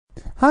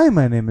Hi,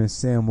 my name is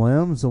Sam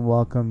Williams, and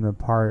welcome to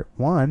part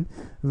 1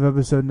 of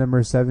episode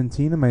number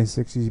 17 of my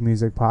 60s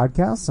music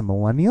podcast, The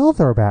Millennial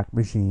Throwback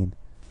Machine.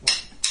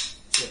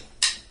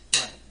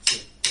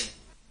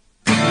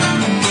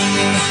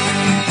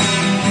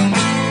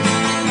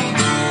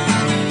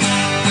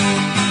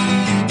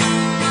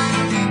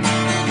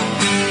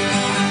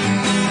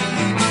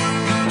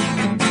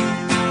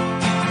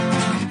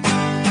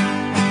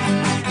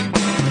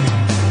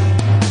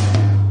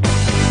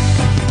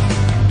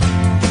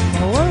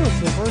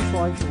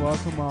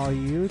 Welcome all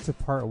you to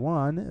part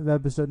 1 of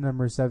episode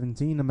number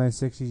 17 of my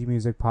 60s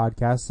music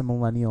podcast, The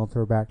Millennial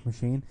Throwback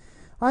Machine.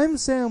 I'm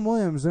Sam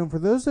Williams, and for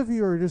those of you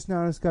who are just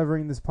now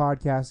discovering this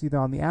podcast either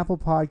on the Apple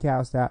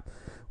Podcast app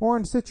or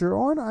on Stitcher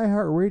or on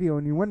iHeartRadio,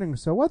 and you're wondering,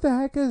 so what the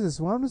heck is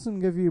this? Well, I'm just going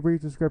to give you a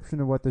brief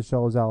description of what the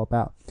show is all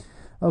about.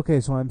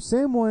 Okay, so I'm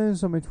Sam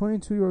Williams. I'm a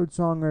 22-year-old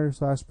songwriter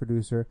slash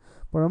producer,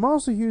 but I'm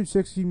also a huge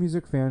 60s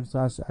music fan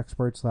slash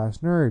expert slash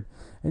nerd.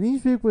 And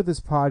each week with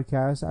this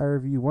podcast, I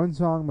review one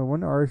song by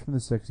one artist from the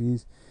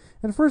 60s,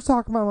 and first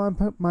talk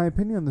about my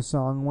opinion on the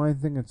song, why I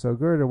think it's so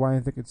good or why I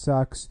think it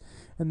sucks,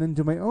 and then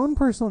do my own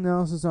personal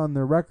analysis on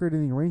the record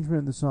and the arrangement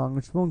of the song,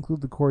 which will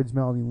include the chords,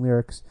 melody, and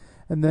lyrics,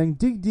 and then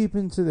dig deep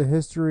into the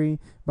history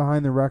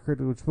behind the record,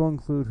 which will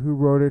include who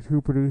wrote it,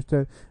 who produced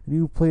it, and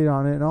who played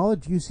on it, and all the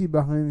juicy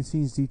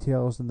behind-the-scenes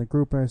details in the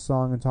group and a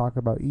song and talk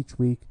about each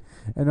week,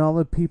 and all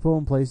the people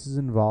and places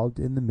involved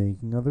in the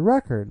making of the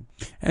record.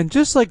 And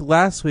just like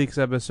last week's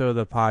episode of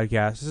the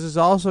podcast, this is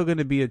also going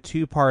to be a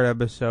two-part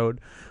episode,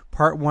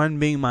 part 1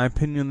 being my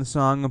opinion on the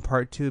song, and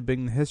part 2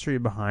 being the history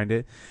behind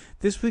it.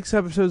 This week's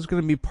episode is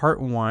going to be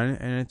part 1,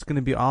 and it's going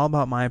to be all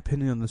about my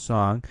opinion on the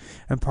song.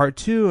 And part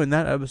 2, and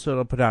that episode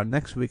I'll put out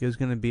next week, is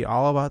going to be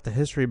all about the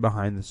history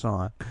behind the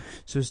song.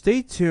 So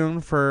stay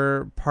tuned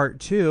for part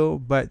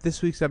 2, but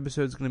this week's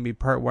episode is going to be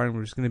part 1,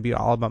 which is going to be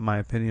all about my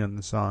opinion on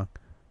the song.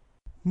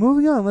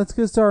 Moving on, let's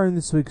get started in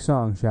this week's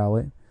song, shall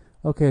we?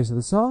 Okay, so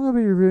the song I'll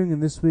be reviewing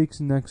in this week's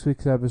and next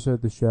week's episode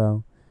of the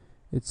show,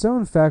 it's so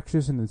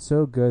infectious and it's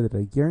so good that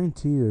I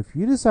guarantee you, if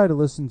you decide to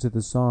listen to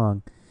the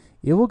song,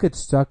 it will get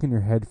stuck in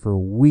your head for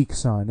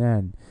weeks on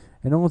end.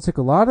 And it will take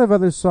a lot of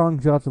other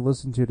songs you'll have to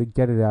listen to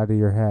get it out of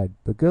your head.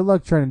 But good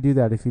luck trying to do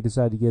that if you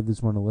decide to give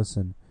this one a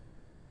listen.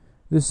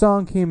 This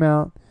song came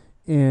out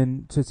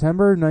in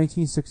September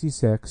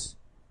 1966.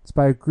 It's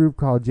by a group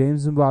called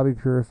James and Bobby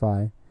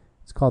Purify.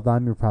 It's called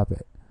I'm Your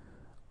Puppet.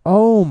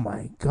 Oh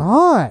my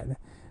god!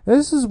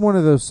 This is one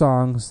of those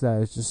songs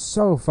that is just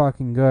so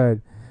fucking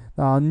good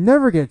that I'll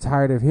never get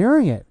tired of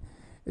hearing it.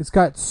 It's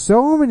got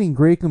so many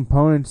great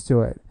components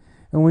to it.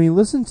 And when you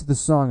listen to the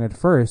song at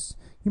first,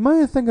 you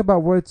might think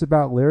about what it's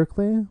about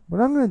lyrically,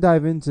 but I'm going to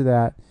dive into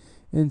that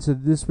into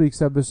this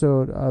week's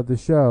episode of the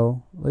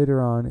show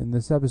later on in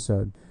this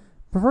episode.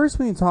 But first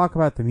we can talk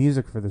about the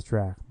music for this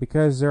track,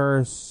 because there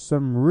are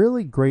some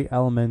really great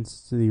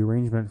elements to the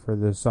arrangement for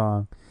this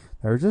song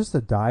that are just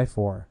to die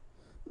for.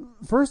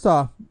 First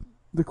off,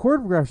 the chord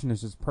progression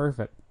is just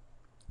perfect.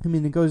 I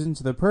mean, it goes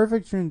into the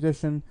perfect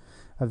transition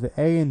of the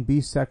A and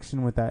B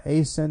section with that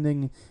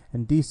ascending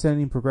and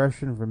descending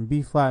progression from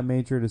B flat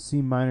major to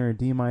C minor,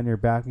 D minor,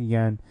 back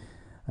again.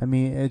 I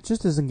mean, it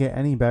just doesn't get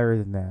any better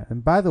than that.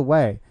 And by the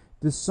way,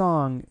 this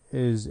song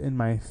is in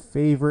my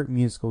favorite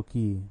musical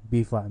key,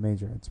 B flat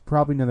major. It's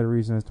probably another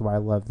reason as to why I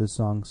love this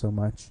song so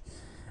much.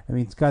 I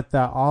mean, it's got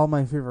all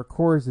my favorite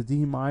chords, the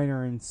D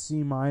minor and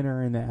C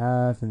minor and the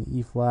F and the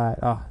E flat.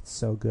 Oh, it's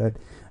so good.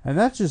 And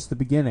that's just the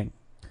beginning.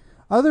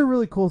 Other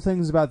really cool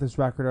things about this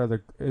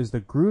record is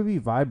the groovy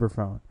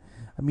vibraphone.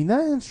 I mean,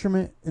 that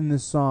instrument in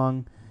this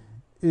song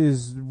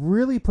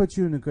really puts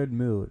you in a good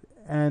mood.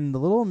 And the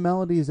little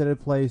melodies that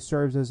it plays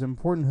serves as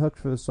important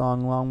hooks for the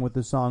song, along with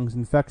the song's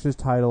infectious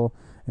title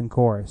and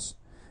chorus.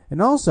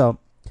 And also,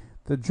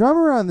 the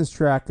drummer on this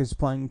track is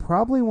playing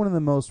probably one of the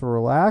most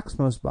relaxed,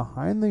 most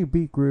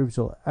behind-the-beat grooves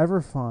you'll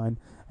ever find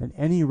in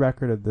any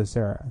record of this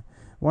era.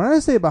 When I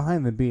say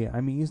behind the beat,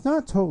 I mean he's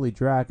not totally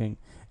dragging.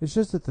 It's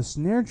just that the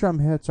snare drum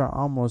hits are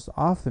almost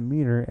off the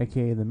meter,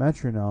 aka the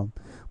metronome,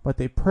 but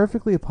they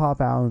perfectly pop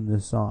out in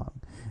this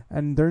song.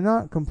 And they're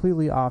not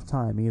completely off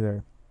time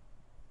either.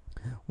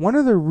 One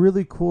of the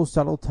really cool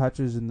subtle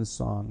touches in the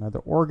song are the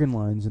organ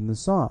lines in the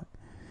song.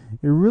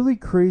 It really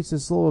creates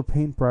this little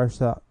paintbrush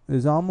that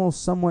is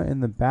almost somewhat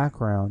in the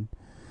background,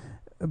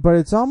 but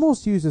it's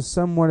almost used as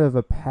somewhat of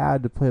a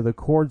pad to play the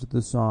chords of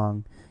the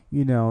song,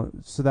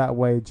 so that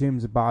way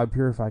James and Bob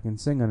Purify can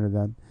sing under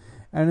them.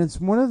 And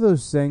it's one of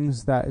those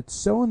things that it's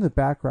so in the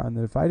background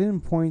that if I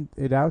didn't point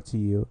it out to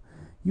you,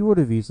 you would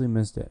have easily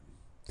missed it.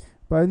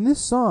 But in this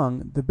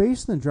song, the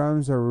bass and the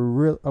drums are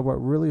what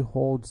really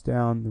holds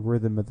down the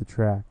rhythm of the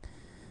track.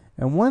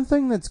 And one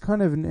thing that's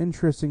kind of an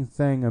interesting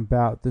thing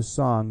about this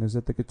song is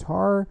that the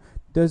guitar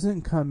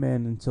doesn't come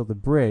in until the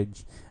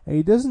bridge. And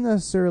he doesn't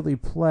necessarily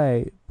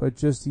play, but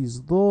just these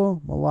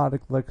little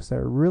melodic licks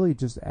that really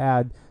just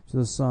add to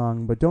the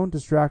song, but don't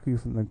distract you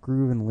from the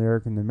groove and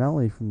lyric and the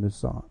melody from the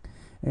song.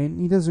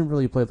 And he doesn't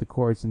really play the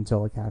chords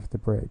until like half the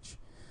bridge.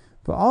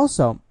 But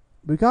also,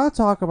 we gotta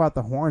talk about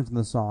the horns in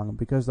the song,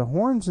 because the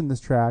horns in this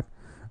track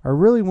are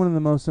really one of the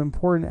most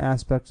important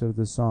aspects of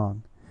the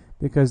song,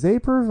 because they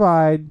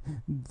provide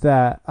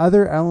that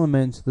other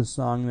element to the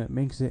song that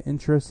makes it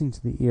interesting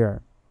to the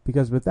ear.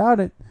 Because without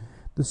it,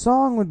 the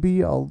song would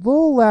be a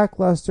little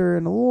lackluster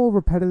and a little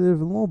repetitive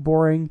and a little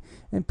boring,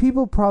 and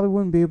people probably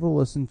wouldn't be able to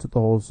listen to the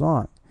whole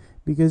song.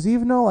 Because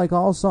even though, like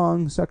all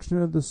songs,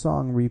 sections of the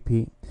song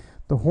repeat,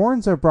 the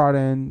horns are brought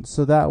in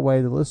so that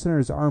way the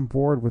listeners aren't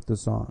bored with the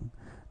song.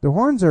 The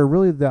horns are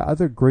really the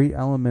other great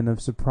element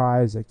of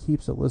surprise that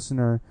keeps a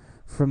listener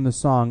from the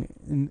song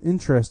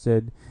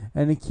interested,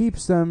 and it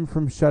keeps them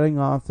from shutting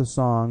off the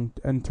song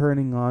and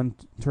turning on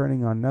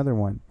another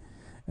one.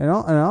 And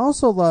I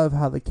also love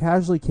how they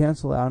casually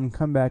cancel out and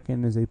come back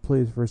in as they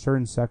please for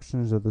certain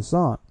sections of the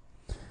song.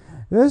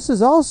 This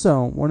is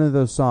also one of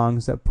those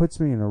songs that puts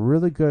me in a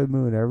really good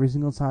mood every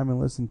single time I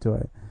listen to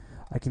it.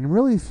 I can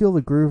really feel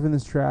the groove in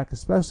this track,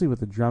 especially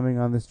with the drumming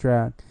on this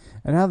track,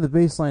 and how the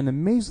bass line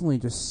amazingly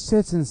just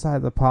sits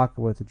inside the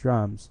pocket with the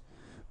drums.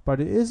 But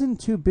it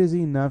isn't too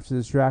busy enough to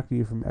distract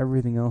you from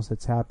everything else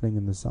that's happening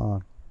in the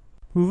song.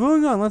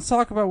 Moving on, let's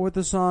talk about what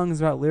the song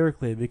is about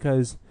lyrically,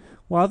 because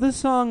while this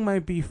song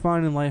might be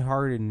fun and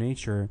lighthearted in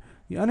nature,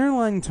 the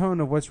underlying tone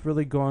of what's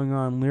really going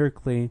on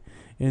lyrically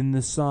in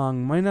this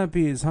song might not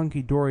be as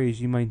hunky-dory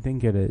as you might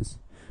think it is.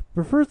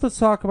 But first, let's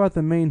talk about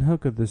the main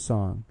hook of the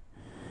song.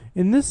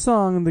 In this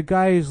song, the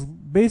guy is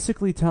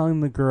basically telling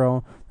the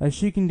girl that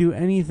she can do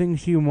anything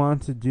she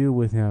wants to do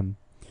with him.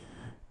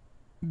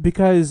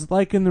 Because,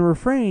 like in the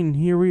refrain,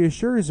 he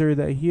reassures her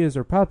that he is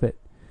her puppet.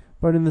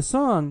 But in the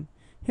song,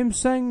 him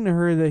saying to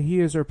her that he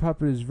is her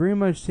puppet is very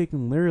much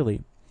taken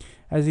literally,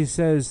 as he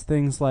says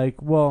things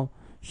like, well,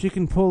 she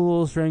can pull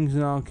little strings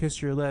and I'll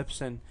kiss your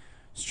lips, and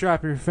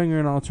strap your finger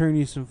and I'll turn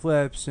you some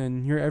flips,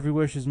 and your every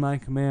wish is my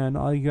command,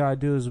 all you gotta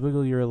do is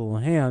wiggle your little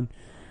hand.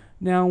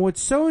 Now,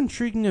 what's so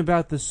intriguing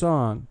about the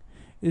song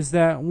is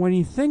that when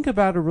you think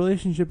about a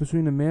relationship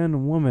between a man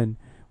and woman,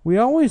 we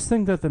always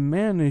think that the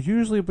man is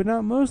usually, but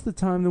not most of the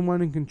time, the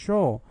one in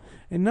control,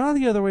 and not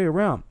the other way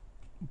around.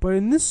 But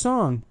in this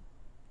song,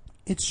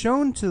 it's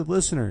shown to the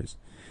listeners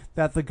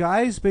that the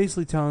guy is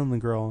basically telling the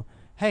girl,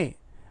 hey,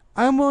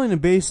 I'm willing to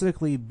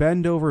basically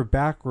bend over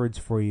backwards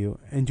for you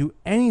and do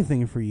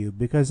anything for you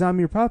because I'm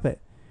your puppet.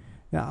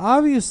 Now,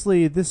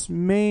 obviously, this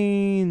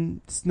may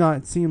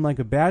not seem like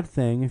a bad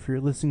thing if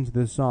you're listening to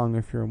this song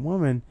if you're a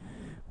woman,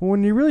 but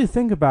when you really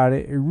think about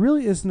it, it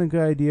really isn't a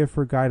good idea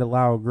for a guy to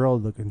allow a girl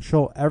to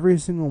control every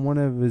single one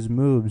of his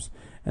moves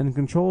and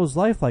control his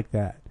life like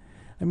that.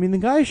 I mean, the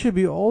guy should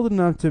be old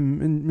enough to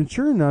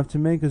mature enough to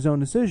make his own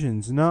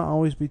decisions and not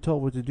always be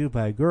told what to do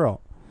by a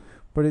girl.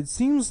 But it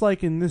seems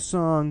like in this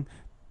song,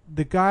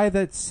 the guy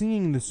that's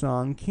singing the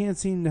song can't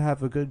seem to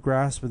have a good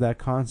grasp of that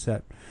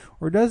concept,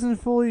 or doesn't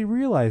fully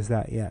realize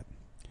that yet.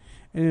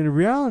 And in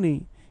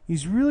reality,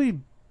 he's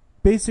really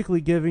basically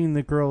giving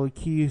the girl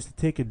keys to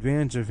take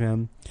advantage of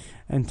him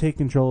and take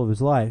control of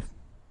his life.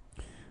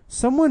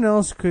 Someone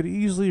else could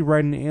easily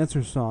write an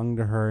answer song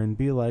to her and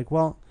be like,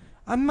 well,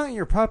 I'm not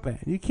your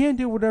puppet. You can't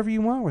do whatever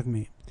you want with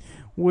me.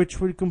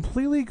 Which would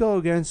completely go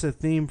against the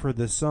theme for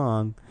this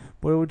song,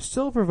 but it would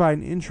still provide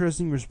an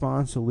interesting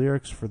response to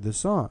lyrics for this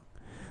song.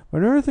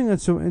 But another thing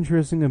that's so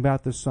interesting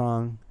about the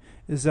song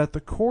is that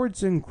the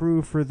chords and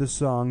groove for the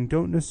song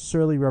don't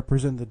necessarily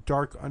represent the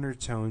dark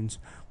undertones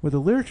with the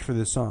lyrics for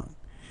the song.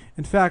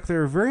 In fact,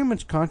 they're very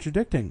much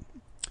contradicting.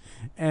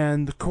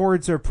 And the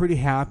chords are pretty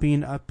happy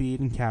and upbeat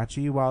and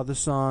catchy, while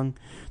the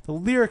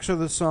lyrics of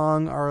the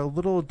song are a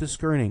little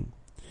discerning.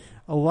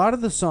 A lot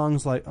of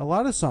songs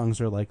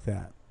are like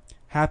that.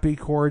 Happy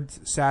chords,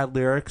 sad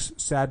lyrics,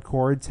 sad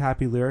chords,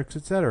 happy lyrics,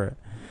 etc.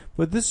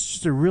 But this is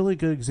just a really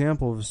good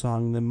example of a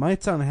song that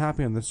might sound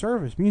happy on the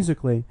surface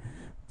musically,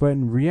 but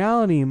in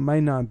reality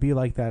might not be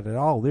like that at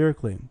all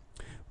lyrically.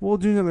 We'll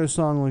do another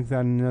song like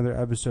that in another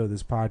episode of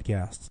this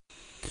podcast.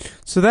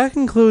 So that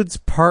concludes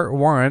part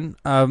 1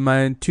 of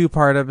my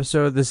 2-part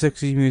episode of the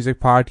 60s Music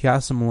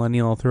Podcast, The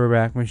Millennial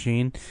Throwback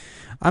Machine.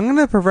 I'm going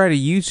to provide a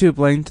YouTube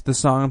link to the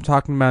song I'm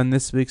talking about in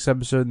this week's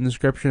episode in the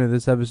description of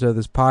this episode of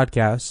this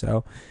podcast.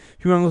 So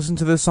if you want to listen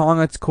to this song,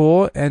 that's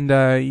cool. And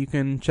you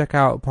can check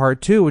out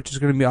part 2, which is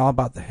going to be all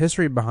about the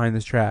history behind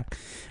this track.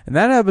 In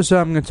that episode,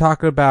 I'm going to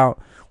talk about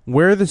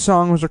where the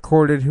song was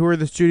recorded, who are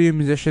the studio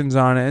musicians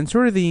on it, and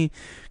sort of the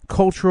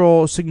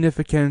cultural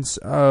significance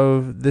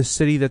of the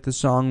city that the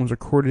song was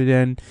recorded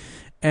in.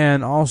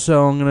 And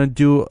also I'm going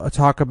to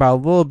talk about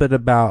a little bit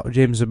about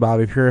James and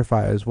Bobby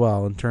Purify as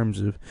well, in terms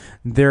of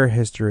their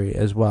history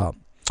as well.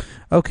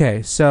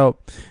 Okay, so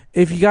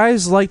if you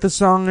guys like the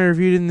song I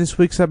reviewed in this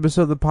week's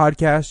episode of the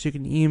podcast, you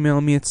can email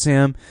me at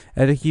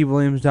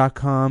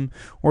sam@hickeywilliams.com,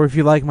 or if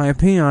you like my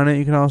opinion on it,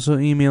 you can also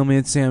email me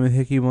at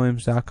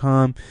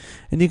sam@hickeywilliams.com,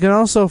 and you can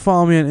also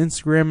follow me on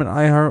Instagram at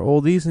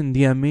iHeartOldies and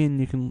DM me, and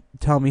you can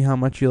tell me how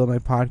much you love my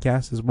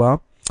podcast as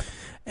well.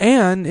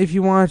 And if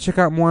you want to check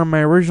out more of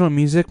my original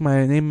music,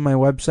 my name of my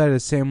website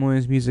is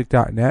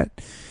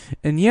samwilliamsmusic.net.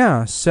 And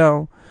yeah,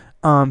 so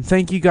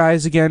thank you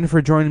guys again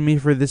for joining me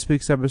for this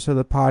week's episode of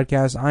the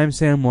podcast. I'm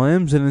Sam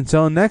Williams, and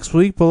until next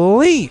week,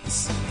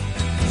 please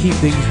keep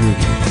things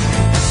moving.